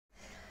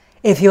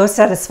If you're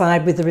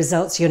satisfied with the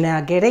results you're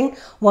now getting,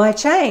 why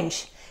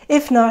change?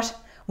 If not,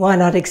 why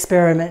not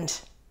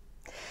experiment?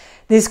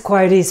 This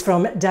quote is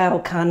from Dale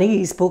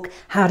Carnegie's book,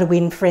 How to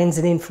Win Friends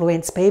and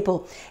Influence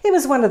People. It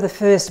was one of the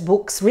first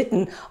books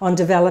written on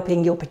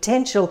developing your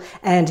potential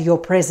and your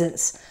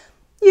presence.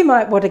 You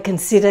might want to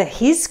consider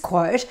his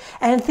quote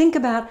and think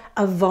about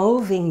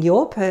evolving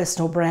your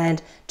personal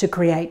brand to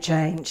create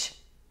change.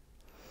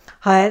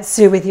 Hi, it's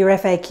Sue with your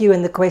FAQ,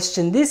 and the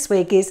question this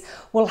week is,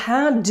 well,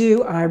 how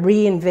do I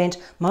reinvent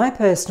my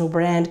personal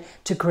brand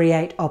to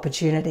create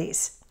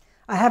opportunities?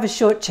 I have a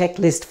short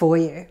checklist for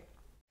you.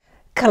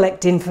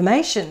 Collect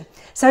information.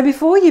 So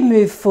before you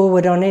move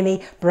forward on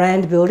any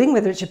brand building,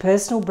 whether it's your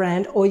personal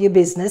brand or your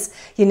business,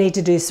 you need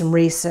to do some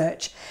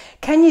research.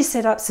 Can you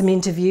set up some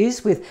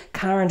interviews with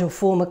current or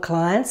former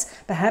clients?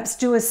 Perhaps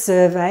do a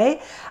survey.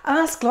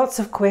 Ask lots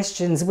of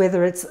questions,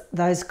 whether it's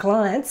those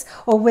clients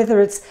or whether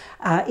it's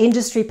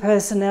industry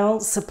personnel,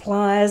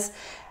 suppliers,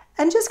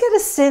 and just get a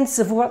sense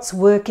of what's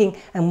working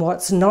and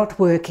what's not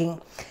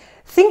working.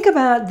 Think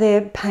about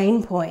their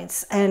pain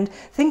points and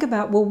think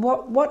about, well,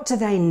 what do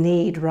they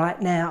need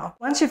right now?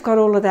 Once you've got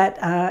all of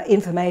that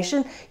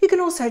information, you can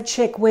also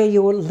check where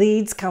your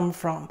leads come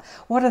from.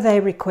 What are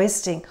they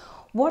requesting?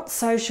 What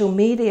social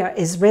media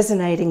is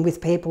resonating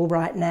with people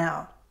right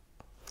now?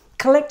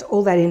 Collect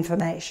all that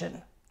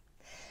information.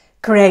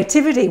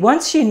 Creativity.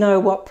 Once you know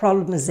what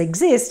problems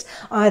exist,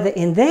 either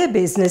in their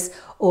business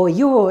or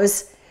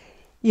yours,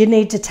 you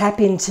need to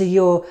tap into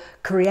your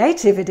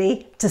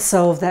creativity to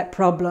solve that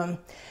problem.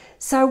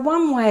 So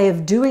one way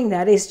of doing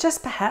that is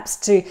just perhaps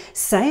to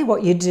say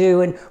what you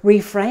do and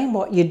reframe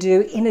what you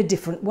do in a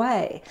different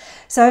way.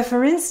 So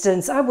for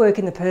instance, I work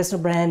in the personal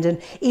brand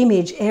and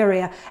image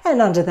area,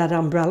 and under that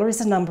umbrella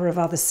is a number of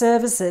other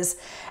services.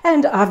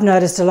 And I've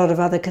noticed a lot of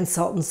other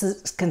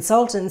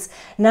consultants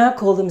now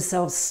call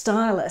themselves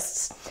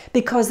stylists,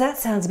 because that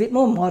sounds a bit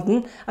more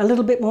modern, a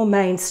little bit more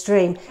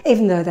mainstream,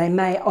 even though they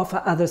may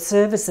offer other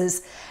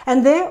services.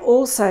 And they're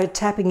also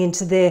tapping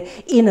into their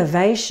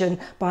innovation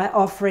by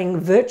offering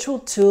virtual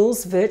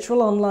tools,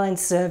 virtual online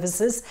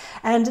services,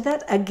 and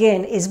that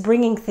again is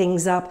bringing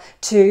things up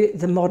to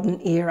the modern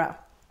era.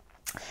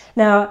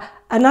 Now,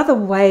 another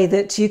way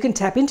that you can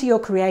tap into your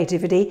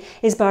creativity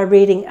is by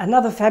reading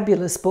another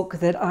fabulous book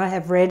that I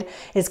have read.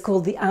 It's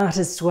called The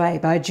Artist's Way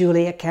by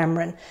Julia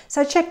Cameron.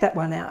 So check that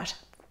one out.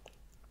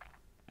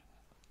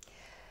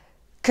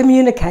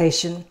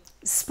 Communication.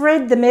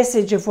 Spread the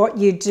message of what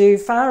you do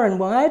far and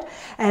wide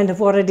and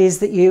of what it is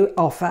that you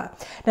offer.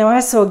 Now,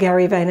 I saw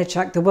Gary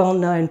Vaynerchuk, the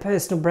well-known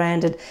personal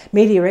brand and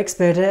media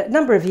expert, a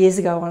number of years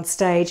ago on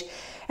stage,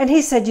 and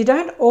he said you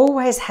don't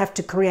always have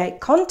to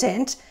create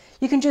content,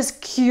 you can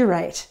just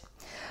curate.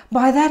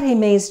 By that he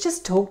means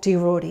just talk to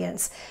your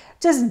audience.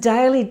 Just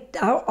daily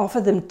offer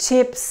them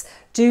tips,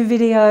 do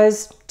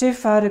videos, do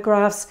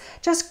photographs,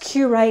 just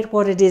curate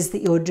what it is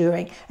that you're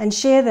doing and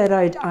share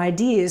those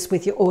ideas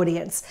with your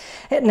audience.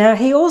 Now,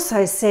 he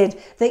also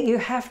said that you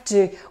have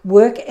to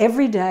work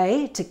every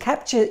day to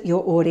capture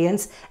your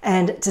audience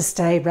and to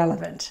stay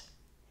relevant.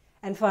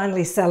 And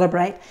finally,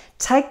 celebrate.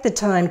 Take the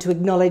time to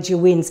acknowledge your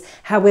wins,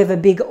 however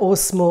big or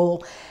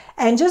small,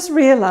 and just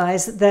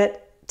realize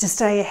that to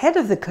stay ahead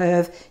of the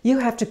curve, you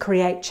have to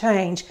create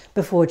change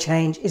before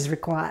change is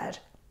required.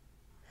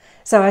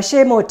 So I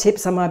share more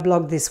tips on my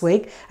blog this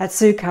week at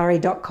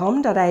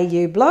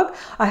suecurrie.com.au blog.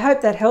 I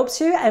hope that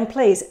helps you, and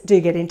please do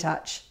get in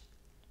touch.